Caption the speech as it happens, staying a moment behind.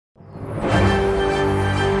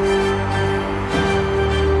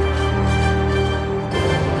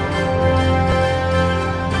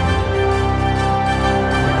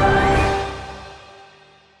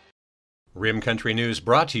Rim Country News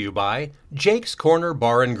brought to you by Jake's Corner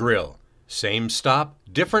Bar and Grill. Same stop,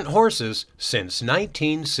 different horses since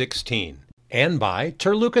 1916. And by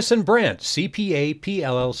Terlucas and Brandt CPA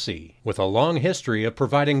PLLC, with a long history of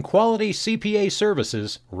providing quality CPA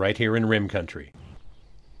services right here in Rim Country.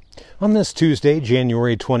 On this Tuesday,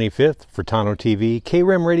 January 25th, for Tano TV,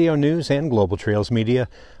 KRIM Radio News, and Global Trails Media,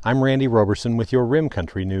 I'm Randy Roberson with your Rim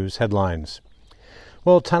Country News headlines.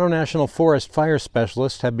 Well, Tano National Forest fire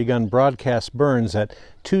specialists have begun broadcast burns at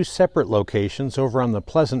two separate locations over on the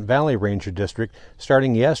Pleasant Valley Ranger District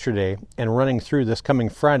starting yesterday and running through this coming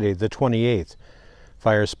Friday, the 28th.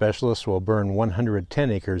 Fire specialists will burn 110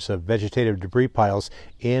 acres of vegetative debris piles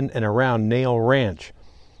in and around Nail Ranch.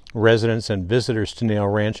 Residents and visitors to Nail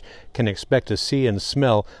Ranch can expect to see and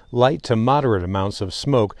smell light to moderate amounts of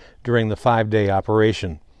smoke during the 5-day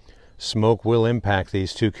operation. Smoke will impact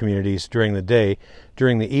these two communities during the day.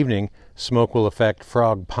 During the evening, smoke will affect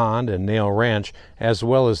Frog Pond and Nail Ranch, as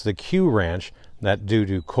well as the Q Ranch, that due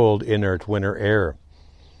to cold, inert winter air.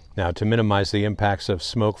 Now, to minimize the impacts of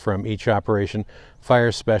smoke from each operation,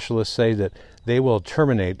 fire specialists say that they will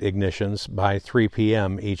terminate ignitions by 3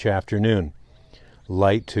 p.m. each afternoon.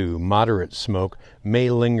 Light to moderate smoke may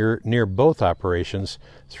linger near both operations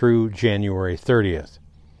through January 30th.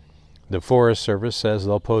 The Forest Service says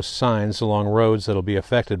they'll post signs along roads that'll be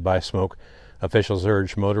affected by smoke. Officials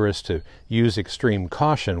urge motorists to use extreme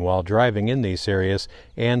caution while driving in these areas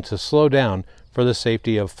and to slow down for the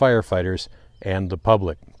safety of firefighters and the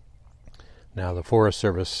public. Now, the Forest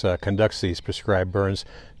Service conducts these prescribed burns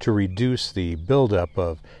to reduce the buildup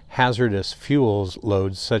of hazardous fuels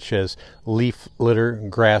loads such as leaf litter,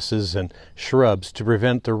 grasses, and shrubs to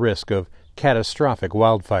prevent the risk of catastrophic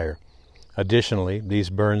wildfire. Additionally, these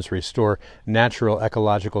burns restore natural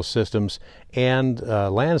ecological systems and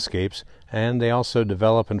landscapes, and they also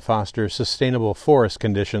develop and foster sustainable forest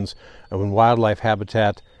conditions in wildlife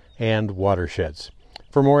habitat and watersheds.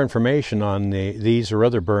 For more information on these or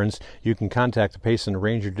other burns, you can contact the Payson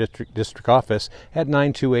Ranger District Office at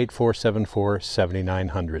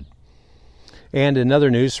 928-474-7900. And in other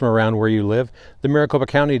news from around where you live, the Maricopa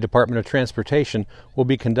County Department of Transportation will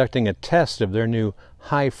be conducting a test of their new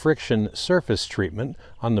high-friction surface treatment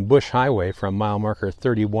on the Bush Highway from mile marker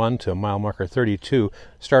 31 to mile marker 32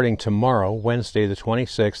 starting tomorrow, Wednesday the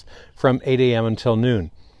 26th, from 8 a.m. until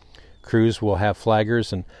noon. Crews will have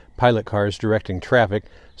flaggers and pilot cars directing traffic,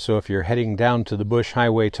 so if you're heading down to the Bush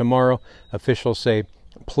Highway tomorrow, officials say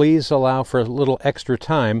please allow for a little extra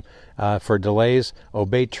time for delays,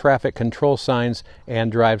 obey traffic control signs,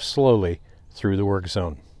 and drive slowly through the work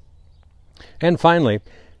zone. And finally,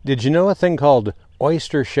 did you know a thing called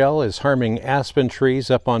oyster shell is harming aspen trees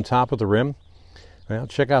up on top of the rim? Well,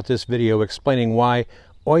 check out this video explaining why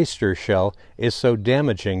oyster shell is so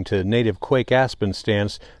damaging to native quake aspen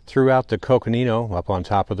stands throughout the Coconino up on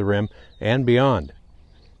top of the rim and beyond.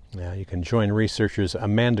 Now, you can join researchers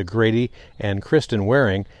Amanda Grady and Kristen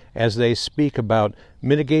Waring as they speak about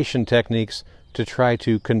mitigation techniques to try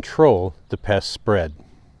to control the pest spread.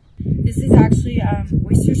 This is actually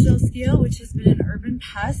oyster shell scale, which has been an urban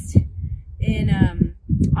pest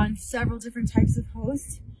on several different types of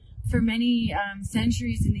hosts for many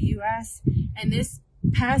centuries in the U.S. And this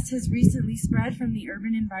pest has recently spread from the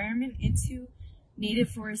urban environment into native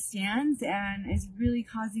forest stands and is really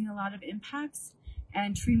causing a lot of impacts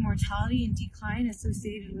and tree mortality and decline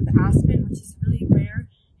associated with aspen, which is really rare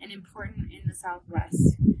and important in the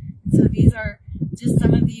Southwest. So these are just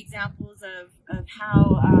some of the examples of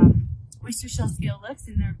how oyster shell scale looks,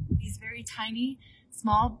 and they're these very tiny,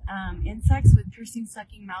 small insects with piercing,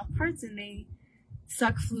 sucking mouth parts, and they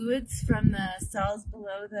suck fluids from the cells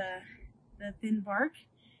below the thin bark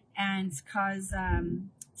and cause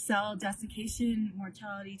cell desiccation,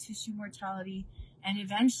 mortality, tissue mortality, and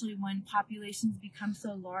eventually, when populations become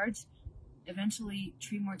so large, eventually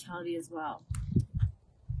tree mortality as well.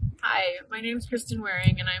 Hi, my name is Kristen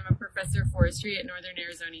Waring, and I'm a professor of forestry at Northern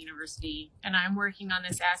Arizona University. And I'm working on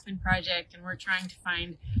this aspen project, and we're trying to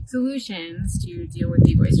find solutions to deal with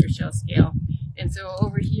the oyster shell scale. And so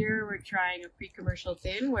over here, we're trying a pre-commercial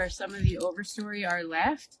thin where some of the overstory are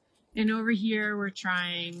left. And over here, we're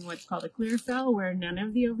trying what's called a clear fell, where none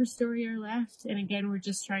of the overstory are left. And again, we're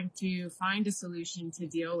just trying to find a solution to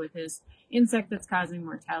deal with this insect that's causing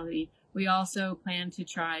mortality. We also plan to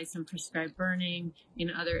try some prescribed burning in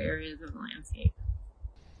other areas of the landscape.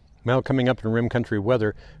 Well, coming up in Rim Country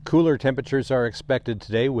weather, cooler temperatures are expected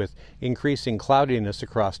today with increasing cloudiness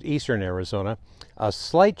across eastern Arizona. A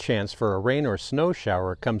slight chance for a rain or snow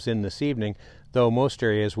shower comes in this evening, though most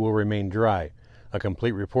areas will remain dry. A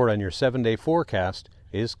complete report on your 7-day forecast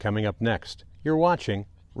is coming up next. You're watching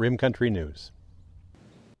Rim Country News.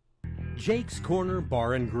 Jake's Corner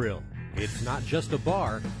Bar and Grill. It's not just a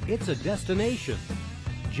bar, it's a destination.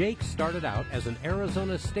 Jake started out as an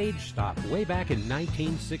Arizona stage stop way back in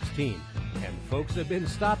 1916, and folks have been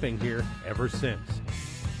stopping here ever since.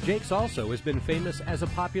 Jake's also has been famous as a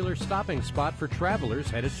popular stopping spot for travelers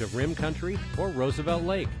headed to Rim Country or Roosevelt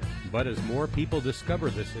Lake. But as more people discover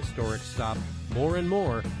this historic stop, more and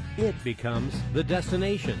more, it becomes the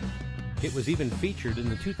destination. It was even featured in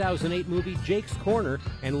the 2008 movie Jake's Corner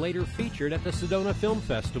and later featured at the Sedona Film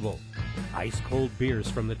Festival. Ice-cold beers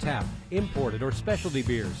from the tap, imported or specialty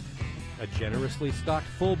beers, a generously stocked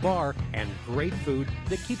full bar, and great food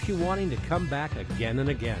that keeps you wanting to come back again and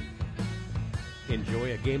again.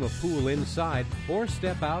 Enjoy a game of pool inside or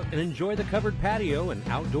step out and enjoy the covered patio and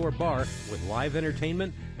outdoor bar with live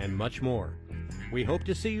entertainment and much more. We hope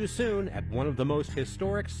to see you soon at one of the most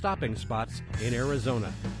historic stopping spots in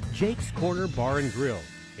Arizona, Jake's Corner Bar and Grill.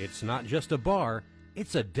 It's not just a bar,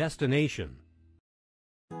 it's a destination.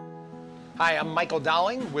 Hi, I'm Michael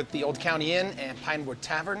Dowling with the Old County Inn and Pinewood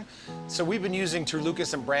Tavern. So we've been using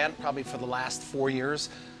Terlucas and Brandt probably for the last 4 years.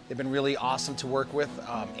 They've been really awesome to work with,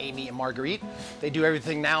 Amy and Marguerite. They do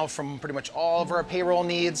everything now from pretty much all of our payroll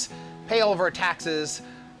needs, pay all of our taxes.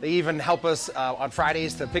 They even help us on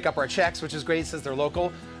Fridays to pick up our checks, which is great since they're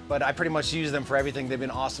local. But I pretty much use them for everything. They've been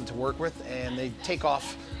awesome to work with, and they take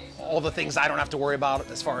off all the things I don't have to worry about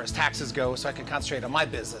as far as taxes go, so I can concentrate on my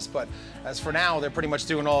business. But as for now, they're pretty much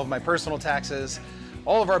doing all of my personal taxes,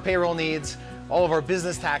 all of our payroll needs, all of our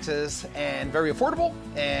business taxes, and very affordable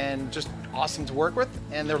and just awesome to work with,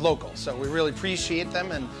 and they're local. So we really appreciate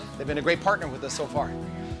them, and they've been a great partner with us so far.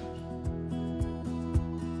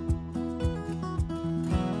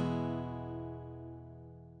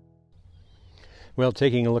 Well,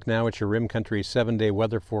 taking a look now at your Rim Country 7-day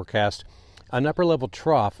weather forecast, an upper-level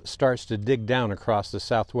trough starts to dig down across the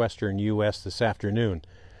southwestern U.S. this afternoon.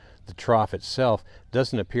 The trough itself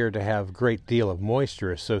doesn't appear to have a great deal of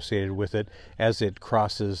moisture associated with it as it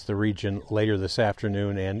crosses the region later this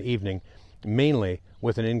afternoon and evening, mainly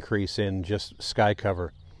with an increase in just sky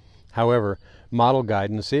cover. However, model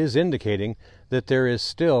guidance is indicating that there is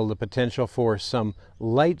still the potential for some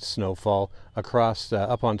light snowfall across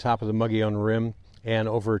up on top of the Mogollon Rim and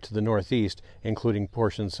over to the northeast, including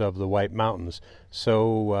portions of the White Mountains.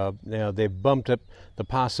 So they've bumped up the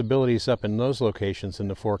possibilities up in those locations in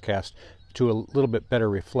the forecast to a little bit better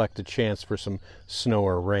reflect the chance for some snow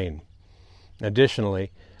or rain.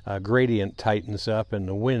 Additionally, gradient tightens up and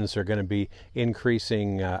the winds are going to be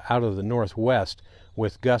increasing out of the northwest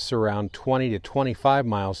with gusts around 20 to 25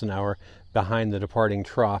 miles an hour behind the departing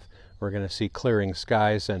trough. We're going to see clearing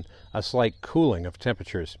skies and a slight cooling of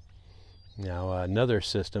temperatures. Now, another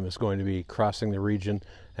system is going to be crossing the region,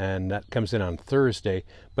 and that comes in on Thursday,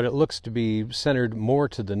 but it looks to be centered more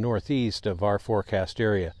to the northeast of our forecast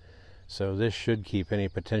area. So this should keep any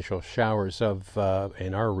potential showers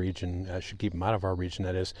in our region, should keep them out of our region,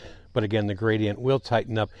 that is. But again, the gradient will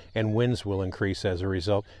tighten up and winds will increase as a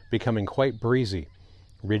result, becoming quite breezy.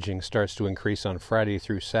 Ridging starts to increase on Friday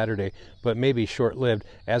through Saturday, but may be short-lived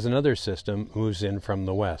as another system moves in from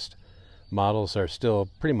the west. Models are still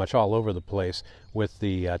pretty much all over the place with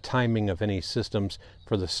the timing of any systems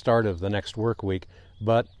for the start of the next work week,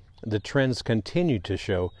 but the trends continue to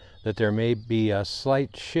show that there may be a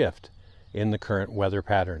slight shift in the current weather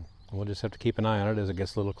pattern. We'll just have to keep an eye on it as it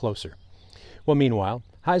gets a little closer. Well, meanwhile,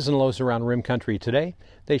 highs and lows around Rim Country today,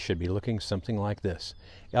 they should be looking something like this.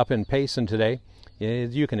 Up in Payson today,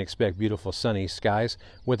 you can expect beautiful sunny skies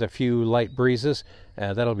with a few light breezes.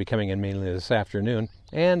 That'll be coming in mainly this afternoon,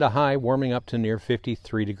 and a high warming up to near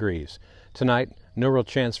 53 degrees. Tonight, no real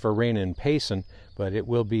chance for rain in Payson, but it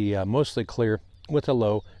will be mostly clear with a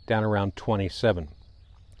low down around 27.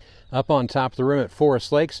 Up on top of the rim at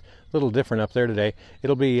Forest Lakes, a little different up there today.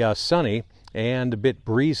 It'll be sunny and a bit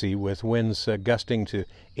breezy with winds gusting to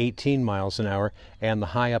 18 miles an hour, and the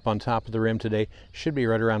high up on top of the rim today should be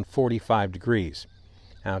right around 45 degrees.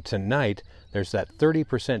 Now tonight, there's that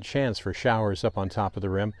 30% chance for showers up on top of the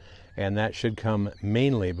rim, and that should come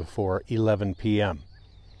mainly before 11 p.m.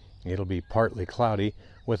 It'll be partly cloudy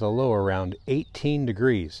with a low around 18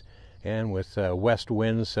 degrees, and with west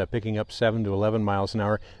winds picking up 7 to 11 miles an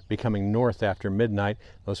hour, becoming north after midnight.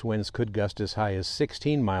 Those winds could gust as high as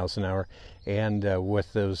 16 miles an hour, and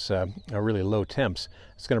with those really low temps,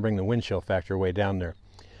 it's going to bring the wind chill factor way down there.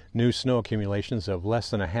 New snow accumulations of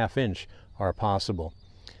less than a half inch are possible.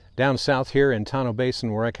 Down south here in Tonto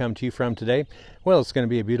Basin, where I come to you from today, well, it's going to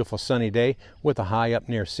be a beautiful sunny day with a high up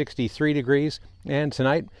near 63 degrees, and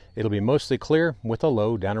tonight it'll be mostly clear with a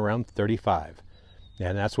low down around 35.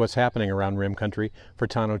 And that's what's happening around Rim Country. For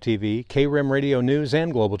Tonto TV, K-Rim Radio News,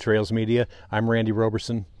 and Global Trails Media, I'm Randy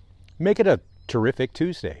Roberson. Make it a terrific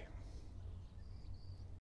Tuesday.